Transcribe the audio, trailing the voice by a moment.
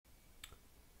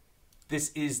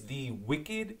This is the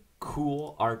Wicked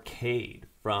Cool Arcade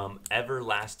from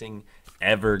Everlasting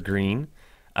Evergreen.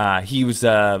 He was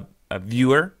a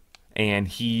viewer, and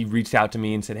he reached out to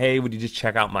me and said, hey, would you just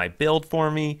check out my build for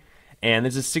me? And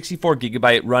there's a 64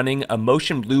 gigabyte running a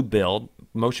Motion Blue build.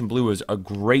 Motion Blue was a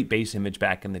great base image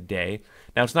back in the day.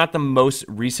 Now, it's not the most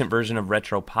recent version of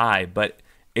RetroPie, but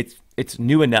it's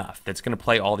new enough that's going to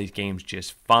play all these games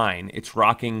just fine. It's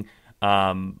rocking,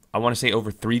 I want to say, over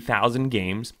 3,000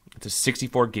 games. It's a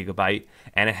 64 gigabyte,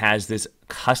 and it has this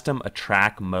custom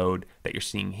attract mode that you're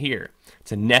seeing here.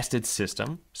 It's a nested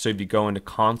system, so if you go into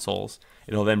consoles,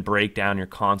 it'll then break down your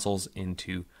consoles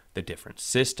into the different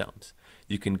systems.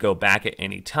 You can go back at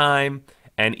any time,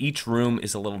 and each room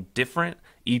is a little different.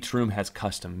 Each room has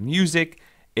custom music.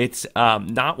 It's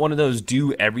not one of those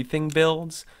do-everything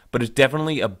builds, but it's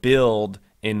definitely a build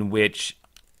in which,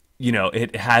 you know,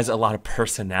 it has a lot of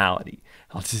personality.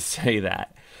 I'll just say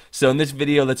that. So in this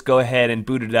video, let's go ahead and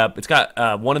boot it up. It's got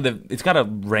it's got a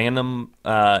random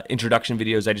introduction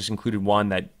videos. I just included one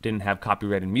that didn't have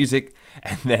copyrighted music,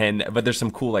 and then but there's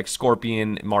some cool like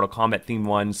Scorpion, Mortal Kombat themed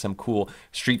ones, some cool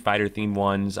Street Fighter themed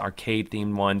ones, arcade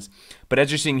themed ones. But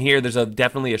as you're seeing here, there's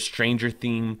definitely a Stranger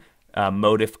theme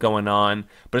motif going on.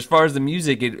 But as far as the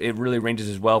music, it really ranges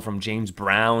as well from James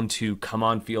Brown to Come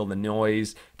On Feel the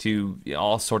Noise to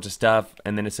all sorts of stuff.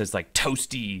 And then it says like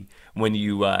Toasty when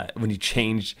you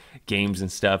change games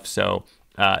and stuff. So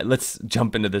let's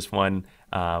jump into this one.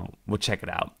 We'll check it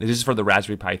out. This is for the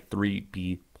Raspberry Pi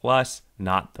 3B Plus,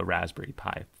 not the Raspberry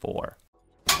Pi 4.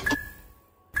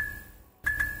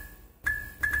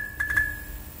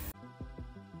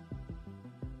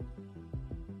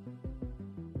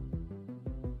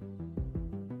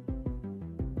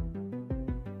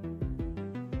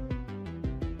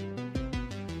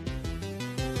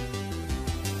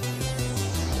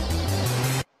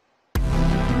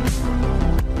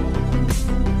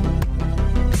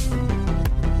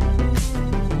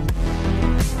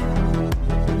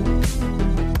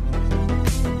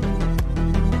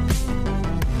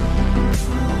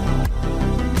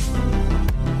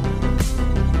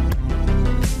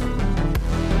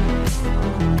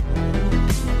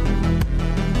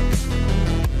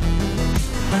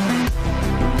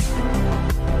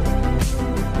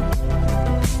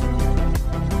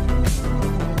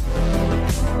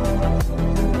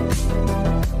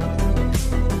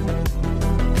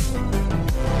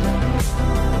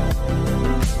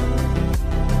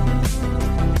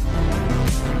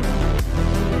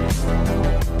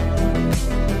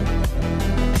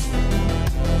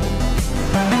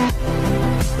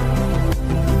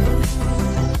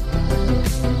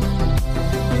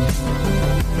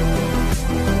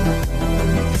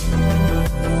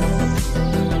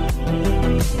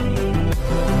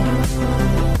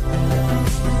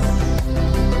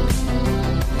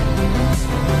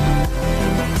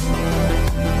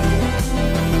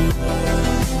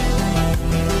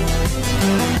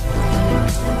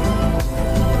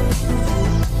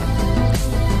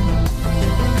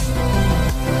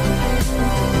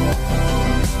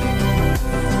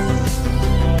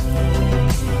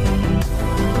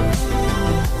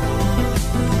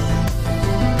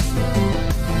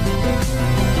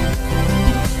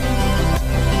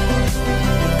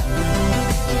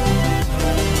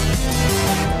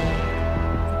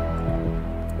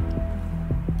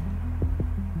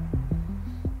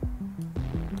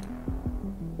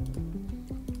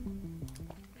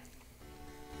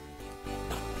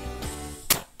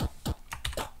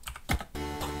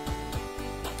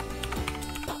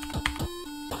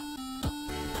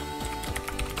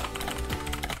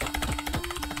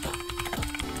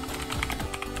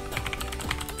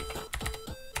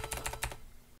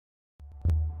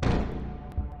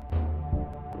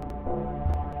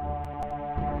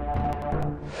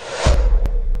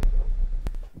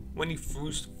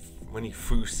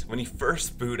 When you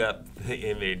first boot up the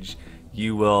image,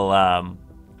 you will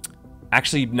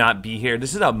actually not be here.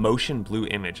 This is a Motion Blue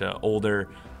image, an older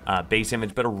base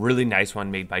image, but a really nice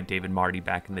one made by David Marty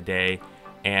back in the day.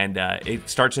 And it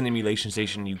starts in Emulation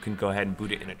Station. You can go ahead and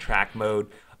boot it in attract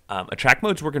mode. Attract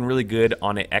mode's working really good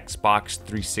on an Xbox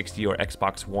 360 or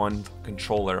Xbox One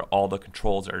controller. All the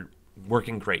controls are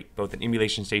working great, both in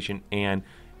Emulation Station and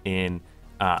in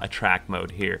attract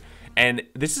mode here. And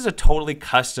this is a totally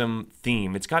custom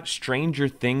theme. It's got Stranger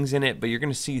Things in it, but you're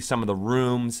going to see some of the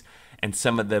rooms and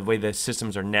some of the way the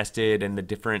systems are nested and the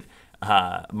different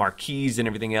marquees and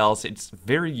everything else. It's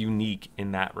very unique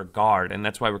in that regard, and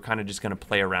that's why we're kind of just going to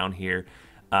play around here.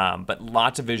 But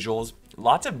lots of visuals,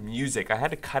 lots of music. I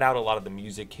had to cut out a lot of the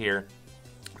music here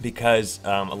because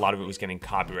a lot of it was getting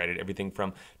copyrighted. Everything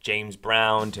from James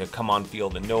Brown to Come On Feel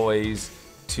the Noise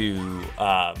to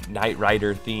Knight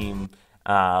Rider theme.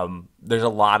 There's a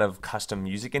lot of custom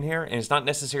music in here, and it's not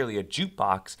necessarily a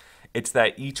jukebox. It's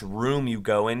that each room you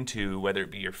go into, whether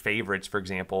it be your favorites, for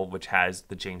example, which has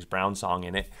the James Brown song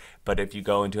in it, but if you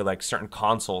go into like certain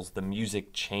consoles, the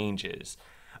music changes.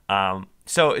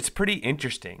 So it's pretty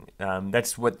interesting.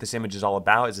 That's what this image is all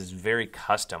about. Is it's very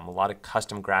custom, a lot of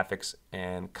custom graphics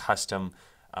and custom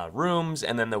rooms,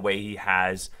 and then the way he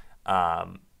has a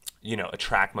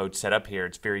track mode set up here.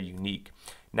 It's very unique.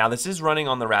 Now this is running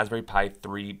on the Raspberry Pi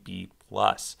 3B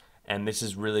Plus, and this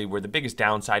is really where the biggest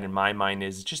downside in my mind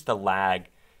is just the lag,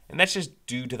 and that's just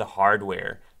due to the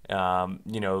hardware.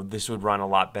 This would run a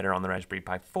lot better on the Raspberry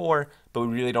Pi 4, but we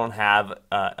really don't have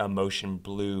a motion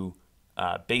blue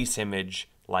base image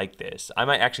like this. I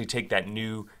might actually take that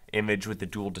new image with the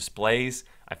dual displays.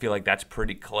 I feel like that's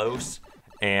pretty close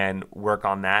and work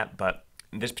on that, but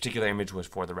this particular image was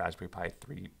for the Raspberry Pi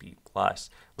 3B Plus.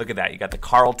 Look at that, you got the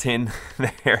Carlton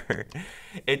there.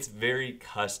 It's very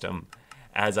custom,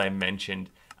 as I mentioned.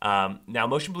 Now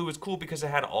Motion Blue was cool because it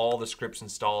had all the scripts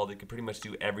installed. It could pretty much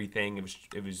do everything.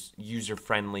 It was user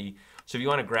friendly. So if you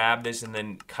want to grab this and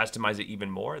then customize it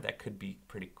even more, that could be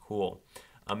pretty cool.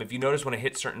 If you notice when I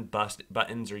hit certain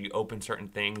buttons or you open certain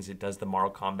things, it does the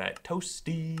Mortal Kombat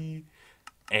toasty.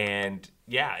 And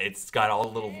yeah, it's got all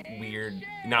the little weird,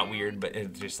 not weird, but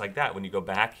it's just like that. When you go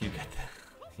back, you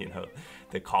get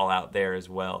the call out there as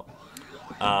well.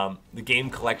 The game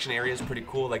collection area is pretty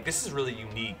cool. Like, this is really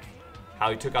unique.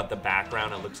 How he took out the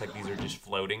background, it looks like these are just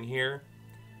floating here.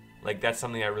 Like, that's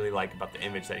something I really like about the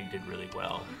image that he did really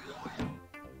well.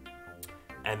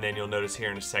 And then you'll notice here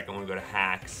in a second when we go to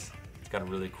hacks, it's got a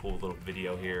really cool little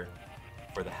video here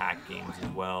for the hack games as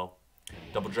well.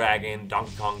 Double Dragon,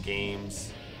 Donkey Kong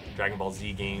games, Dragon Ball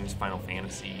Z games, Final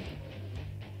Fantasy.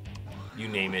 You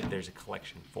name it, there's a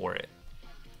collection for it.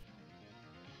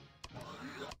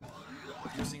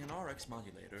 Using an RX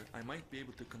modulator, I might be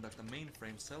able to conduct a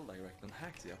mainframe cell direct and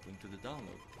hack the uplink to the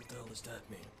download. What the hell does that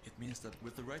mean? It means that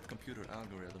with the right computer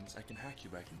algorithms, I can hack you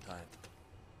back in time.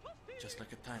 Just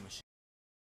like a time machine.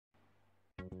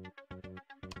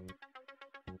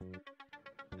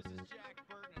 This is Jack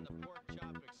Burton in the Pork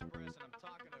Chop Express, and I'm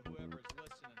talking to whoever's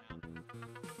listening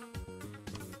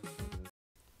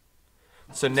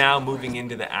now. So now moving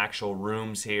into the actual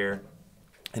rooms here.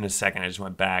 In a second, I just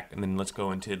went back, and then let's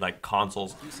go into like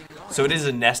consoles. So it is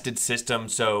a nested system,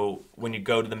 so when you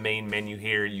go to the main menu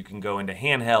here, you can go into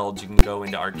handhelds, you can go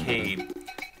into arcade,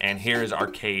 and here is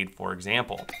arcade, for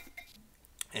example.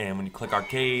 And when you click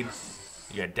arcade,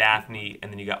 you got Daphne, and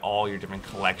then you got all your different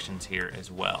collections here as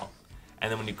well.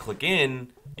 And then when you click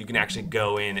in, you can actually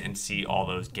go in and see all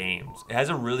those games. It has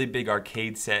a really big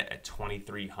arcade set at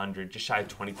 2,300, just shy of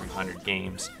 2,300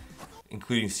 games,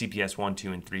 including CPS 1,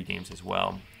 2, and 3 games as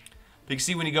well. But you can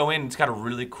see when you go in, it's got a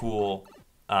really cool,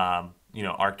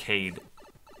 arcade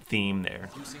theme there.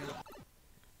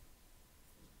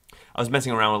 I was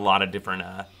messing around with a lot of different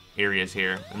areas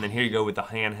here. And then here you go with the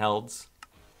handhelds.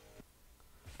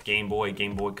 Game Boy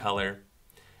Color.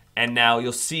 And now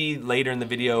you'll see later in the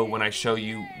video when I show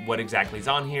you what exactly is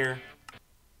on here,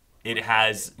 it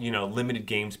has, limited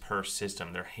games per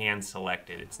system. They're hand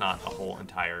selected. It's not a whole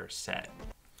entire set.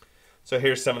 So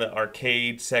here's some of the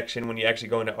arcade section when you actually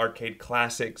go into arcade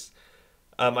classics.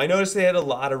 I noticed they had a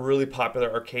lot of really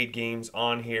popular arcade games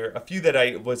on here. A few that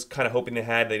I was kind of hoping they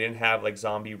had. They didn't have, like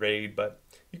Zombie Raid, but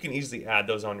you can easily add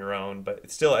those on your own. But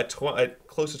it's still at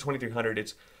close to 2,300.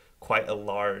 It's quite a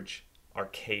large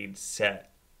arcade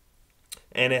set.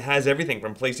 And it has everything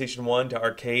from PlayStation 1 to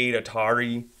arcade,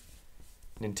 Atari,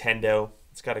 Nintendo.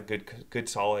 It's got a good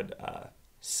solid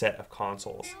set of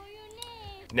consoles.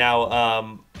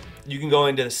 Now, you can go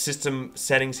into the system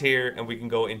settings here, and we can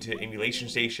go into Emulation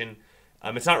Station.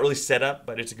 It's not really set up,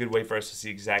 but it's a good way for us to see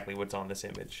exactly what's on this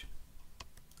image.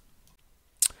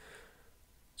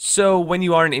 So when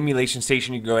you are in Emulation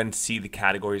Station, you can go ahead and see the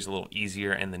categories a little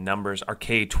easier and the numbers.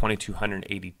 Arcade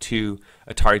 2,282,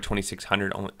 Atari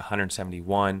 2,600,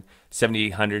 171,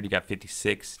 7,800, you got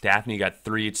 56, Daphne, you got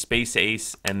 3, it's Space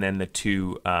Ace, and then the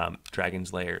 2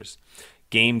 Dragon's Lairs.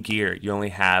 Game Gear, you only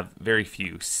have very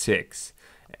few, 6.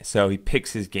 So he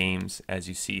picks his games, as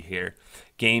you see here.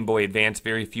 Game Boy Advance,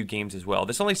 very few games as well.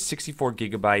 This is only 64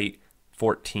 gigabyte,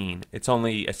 14. It's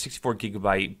only a 64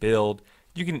 gigabyte build.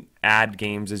 You can add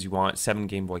games as you want, 7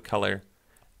 Game Boy Color,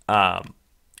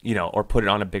 or put it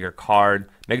on a bigger card.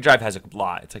 Mega Drive has a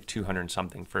lot. It's like 200 and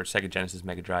something for Sega Genesis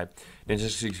Mega Drive. Nintendo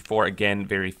 64, again,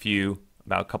 very few,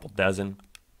 about a couple dozen.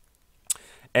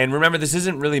 And remember, this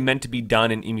isn't really meant to be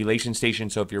done in Emulation Station,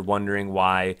 so if you're wondering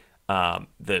why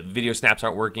the video snaps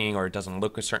aren't working or it doesn't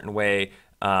look a certain way,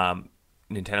 Nintendo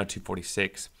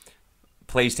 246,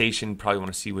 PlayStation, probably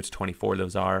want to see which 24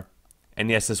 those are. And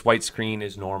yes, this white screen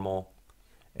is normal.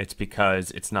 It's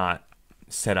because it's not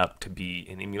set up to be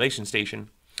an emulation station.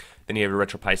 Then you have your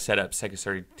RetroPie setup, Sega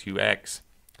 32X,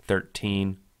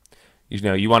 13.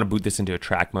 You want to boot this into a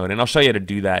track mode, and I'll show you how to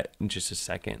do that in just a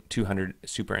second. 200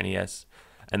 Super NES,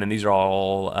 and then these are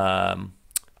all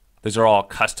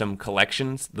custom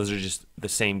collections. Those are just the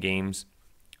same games,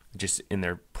 just in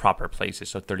their proper places.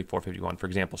 So 3451, for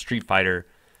example, Street Fighter.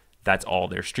 That's all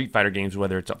their Street Fighter games,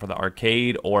 whether it's for the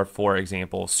arcade or, for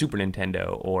example, Super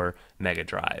Nintendo or Mega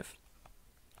Drive.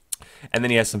 And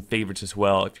then he has some favorites as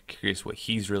well, if you're curious what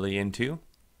he's really into.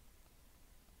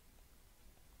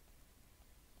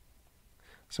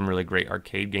 Some really great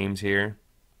arcade games here.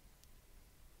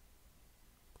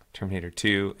 Terminator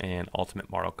 2 and Ultimate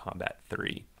Mortal Kombat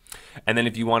 3. And then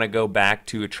if you want to go back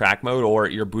to a track mode, or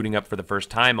you're booting up for the first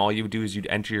time, all you would do is you'd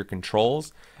enter your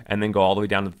controls and then go all the way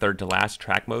down to the third to last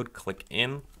track mode, click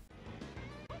in.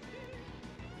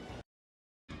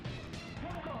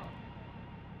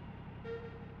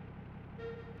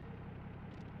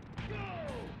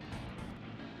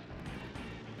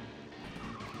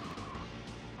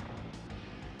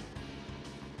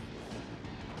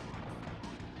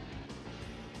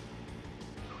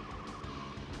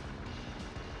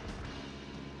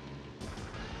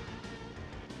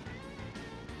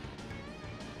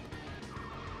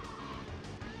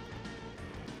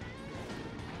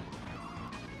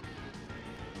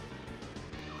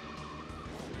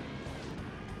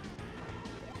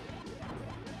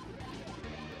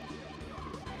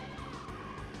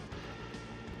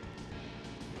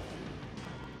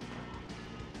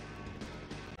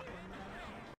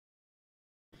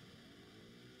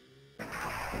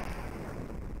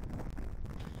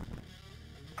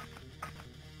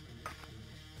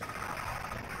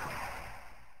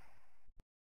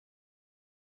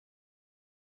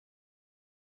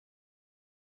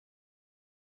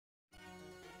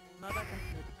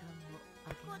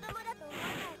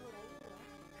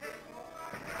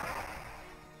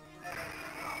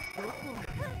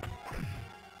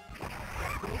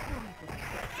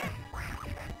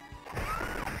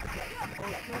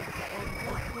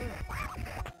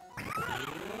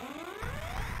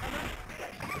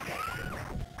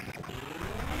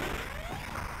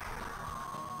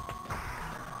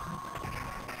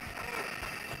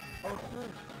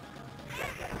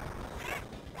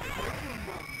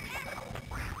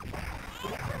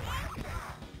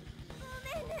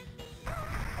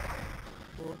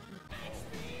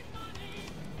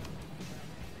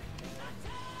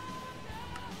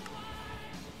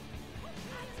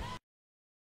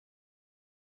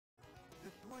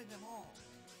 Destroy them all.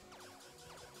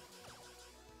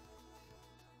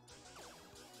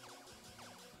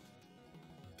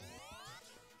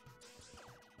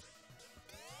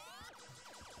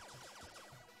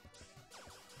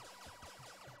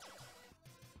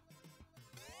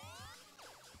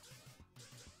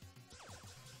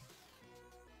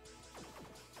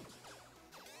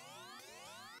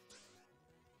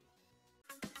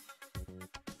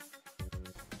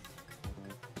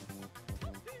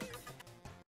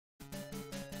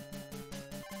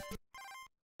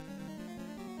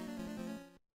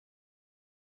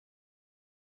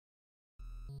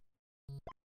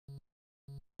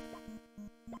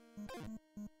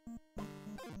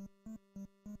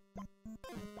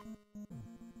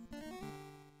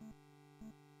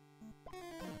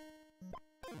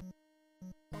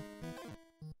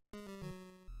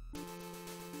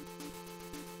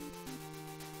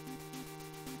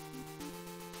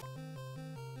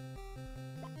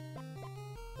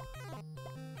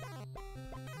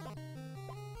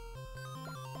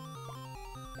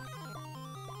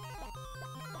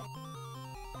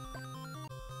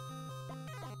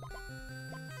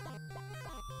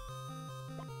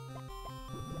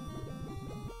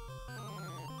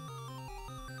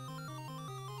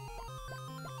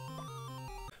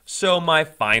 So my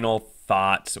final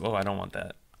thoughts. Oh, I don't want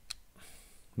that.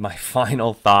 My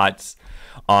final thoughts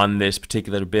on this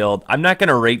particular build. I'm not going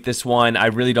to rate this one. I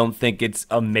really don't think it's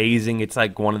amazing. It's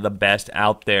like one of the best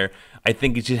out there. I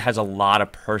think it just has a lot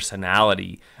of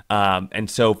personality. And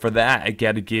so for that, I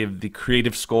got to give the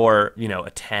creative score, a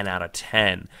 10 out of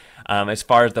 10. As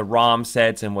far as the ROM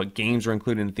sets and what games were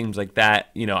included and things like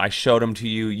that, I showed them to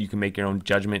you. You can make your own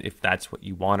judgment if that's what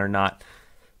you want or not.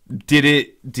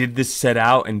 Did this set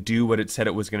out and do what it said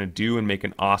it was going to do and make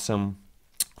an awesome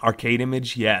arcade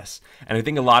image? Yes. And I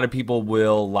think a lot of people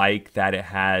will like that it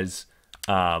has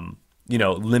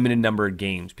limited number of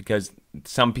games, because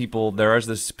some people, there is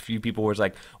this few people where it's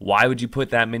like, why would you put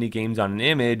that many games on an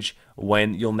image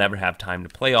when you'll never have time to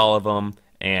play all of them?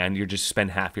 and you're just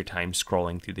spend half your time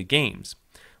scrolling through the games.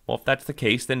 Well, if that's the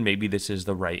case, then maybe this is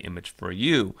the right image for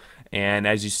you. And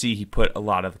as you see, he put a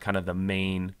lot of kind of the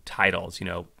main titles. You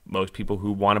know, most people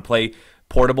who want to play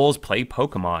portables play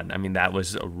Pokemon. I mean, that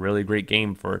was a really great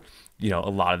game for, you know,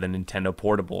 a lot of the Nintendo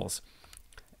portables.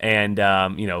 And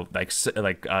you know, like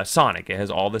Sonic, it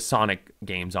has all the Sonic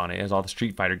games on it. It has all the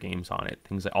Street Fighter games on it.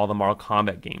 Things like all the Mortal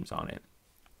Kombat games on it.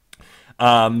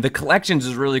 The collections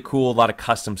is really cool. A lot of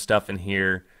custom stuff in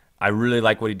here. I really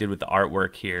like what he did with the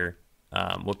artwork here.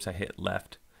 Whoops, I hit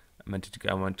left. It's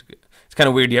kind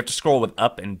of weird. You have to scroll with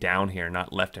up and down here,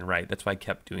 not left and right. That's why I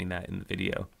kept doing that in the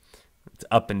video. It's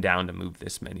up and down to move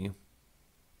this menu.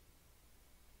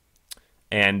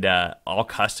 And all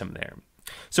custom there.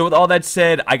 So with all that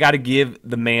said, I got to give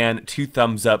the man 2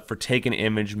 thumbs up for taking an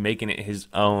image, making it his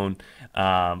own.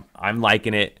 I'm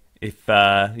liking it. If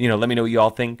you know, let me know what you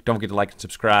all think. Don't forget to like and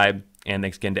subscribe. And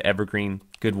thanks again to Evergreen.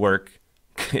 Good work.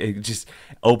 It just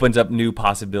opens up new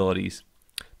possibilities.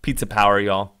 Pizza power,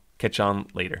 y'all. Catch you on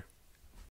later.